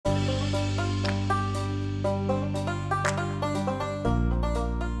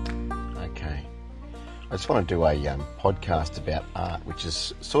I just want to do a podcast about art, which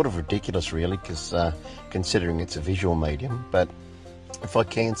is sort of ridiculous, really, because considering it's a visual medium. But if I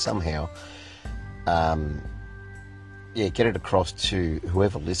can somehow, get it across to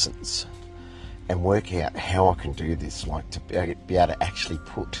whoever listens, and work out how I can do this, like to be able to actually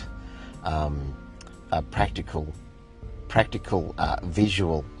put practical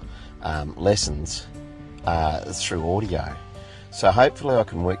visual lessons through audio. So hopefully I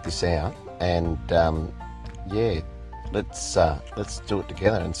can work this out, and let's do it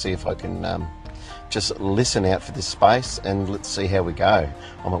together and see if I can just listen out for this space, and let's see how we go.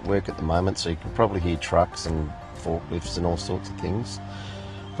 I'm at work at the moment, so you can probably hear trucks and forklifts and all sorts of things.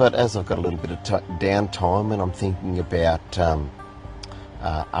 But as I've got a little bit of downtime and I'm thinking about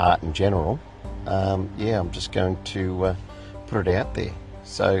art in general, I'm just going to put it out there.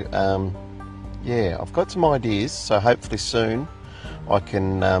 So I've got some ideas, so hopefully soon I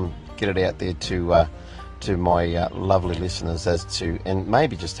can get it out there to my lovely listeners, and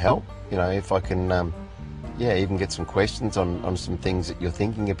maybe just help, if I can even get some questions on some things that you're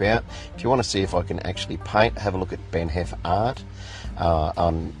thinking about. If you want to see if I can actually paint, have a look at Ben Heff Art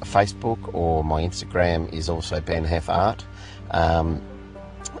on Facebook, or my Instagram is also Ben Heff Art on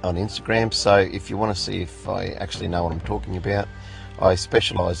Instagram. So if you want to see if I actually know what I'm talking about, I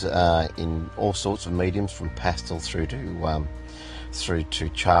specialise in all sorts of mediums, from pastel through to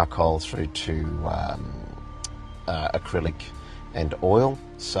charcoal, through to acrylic and oil.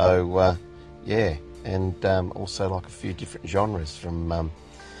 So and also like a few different genres, from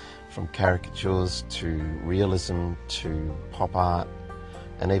caricatures to realism to pop art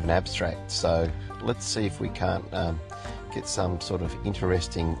and even abstract. So let's see if we can't get some sort of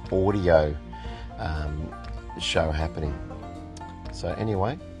interesting audio show happening. So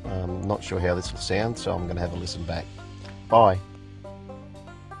anyway, I'm not sure how this will sound, so I'm going to have a listen back. Bye.